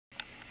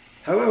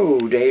Hello,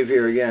 Dave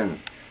here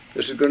again.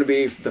 This is going to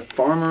be the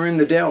Farmer in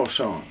the Dell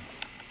song.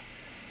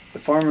 The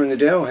Farmer in the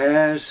Dell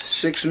has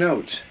 6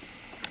 notes.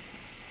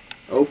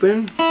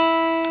 Open,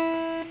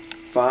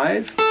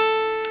 5,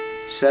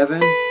 7,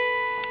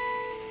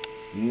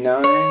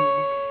 9,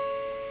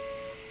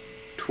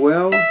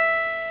 12,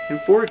 and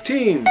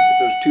 14. Get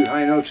those 2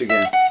 high notes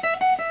again.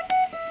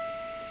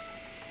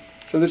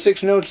 So the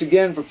 6 notes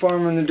again for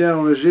Farmer in the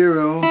Dell are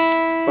 0,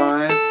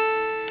 5,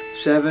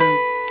 7,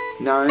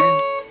 9,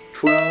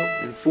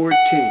 12, and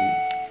 14.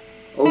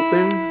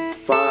 Open,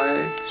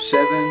 5,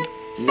 7,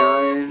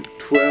 9,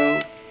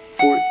 12,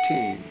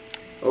 14.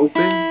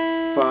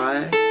 Open,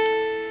 5,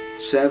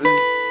 7,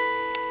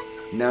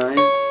 9,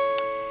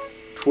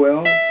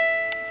 12,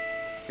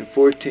 and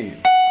 14.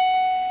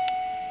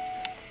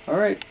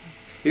 Alright,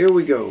 here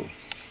we go.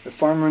 The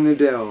Farmer in the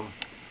Dell.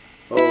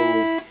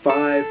 Oh,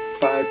 5,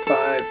 5,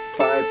 5,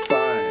 5,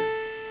 5.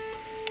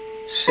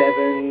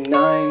 7,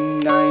 9,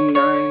 9,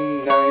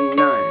 9, 9,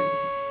 9.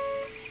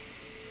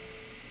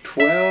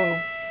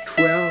 12,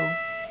 12,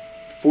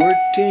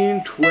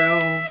 14,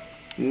 12,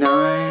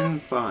 9,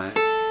 5.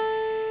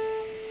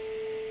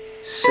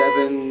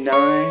 7,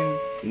 9,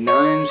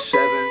 9,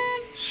 7,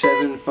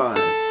 7, 5.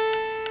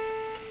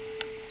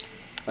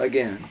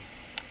 Again.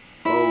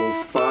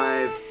 Oh,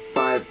 5,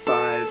 5,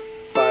 5,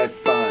 5,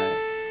 5.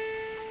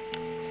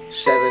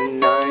 7,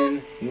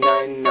 9,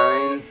 9,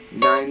 9,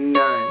 9,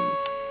 9.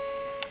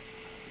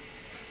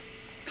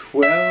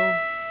 12,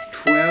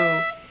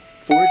 12,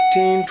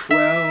 14,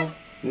 12,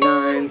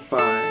 9, 5.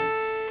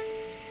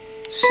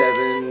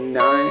 7,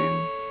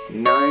 9,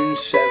 9,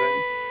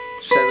 7,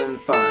 7,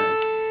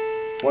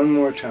 5. One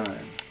more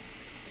time.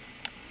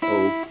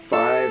 Oh,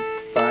 5,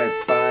 5,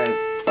 5,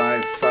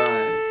 5,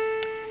 5.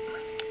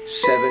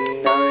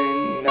 7,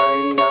 9,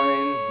 9,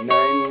 9,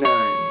 9,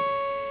 9.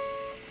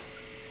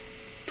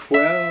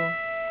 12,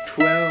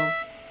 12,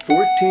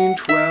 14,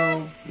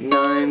 12,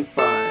 9,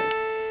 5.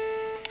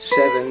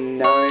 7,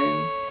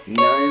 9,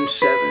 9,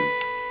 7,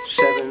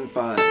 7,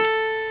 5.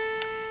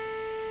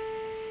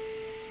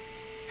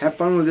 Have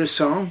fun with this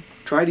song.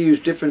 Try to use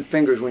different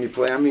fingers when you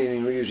play. I'm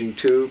using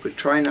 2, but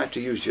try not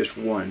to use just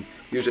 1.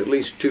 Use at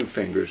least 2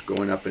 fingers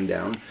going up and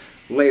down.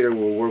 Later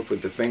we'll work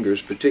with the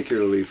fingers,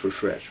 particularly for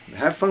frets.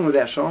 Have fun with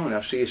that song, and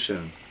I'll see you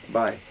soon.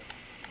 Bye.